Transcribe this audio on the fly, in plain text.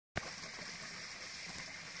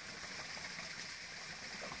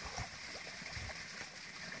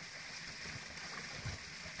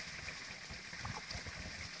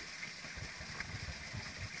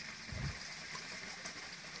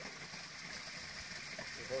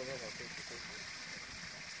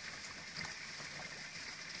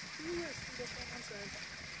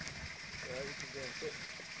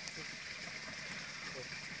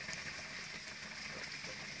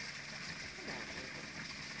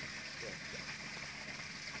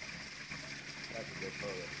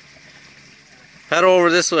Paddle over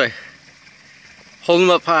this way. Hold him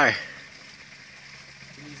up high.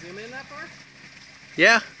 Can you zoom in that far?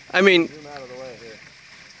 Yeah, I mean, Zoom out of the way here.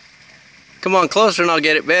 Come on closer and I'll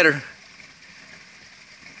get it better.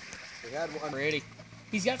 We had one. Ready.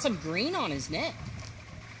 He's got some green on his neck.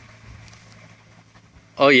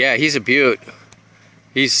 Oh yeah, he's a beaut.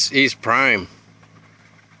 He's prime.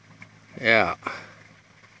 Yeah,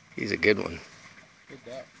 he's a good one. Good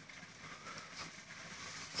duck.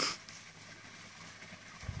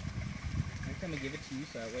 I'm gonna give it to you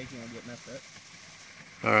so that way he won't get messed up.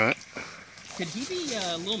 All right. Could he be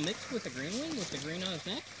a little mixed with the green one, with the green on his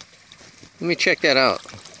neck? Let me check that out.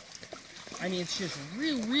 I mean, it's just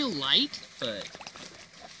real light, but...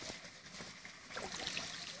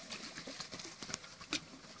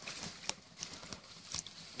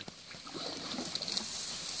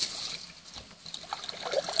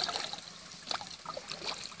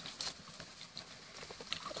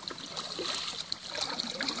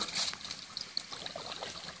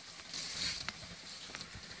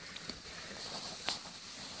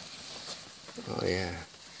 Oh yeah,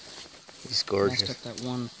 he's gorgeous. Messed up that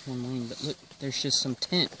one wing, but look, there's just some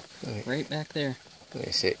tint right back there. Let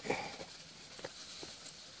me see.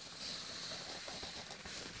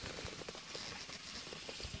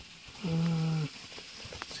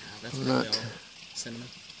 That's I'm probably not. all cinnamon.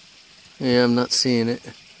 Yeah, I'm not seeing it.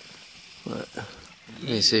 But let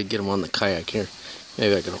me see. Get him on the kayak here.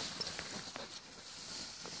 Maybe I can.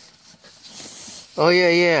 Oh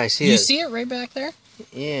yeah, I see it. You see it right back there?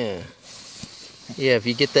 Yeah. Yeah, if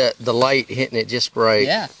you get the light hitting it just right.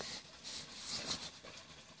 Yeah.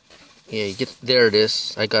 Yeah, you get, there it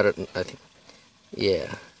is. I got it, I think.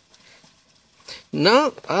 Yeah.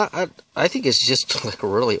 No, I think it's just like a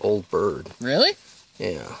really old bird. Really?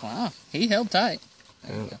 Yeah. Wow, he held tight.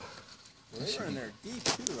 There you go. They were in there deep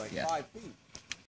too, like 5 feet.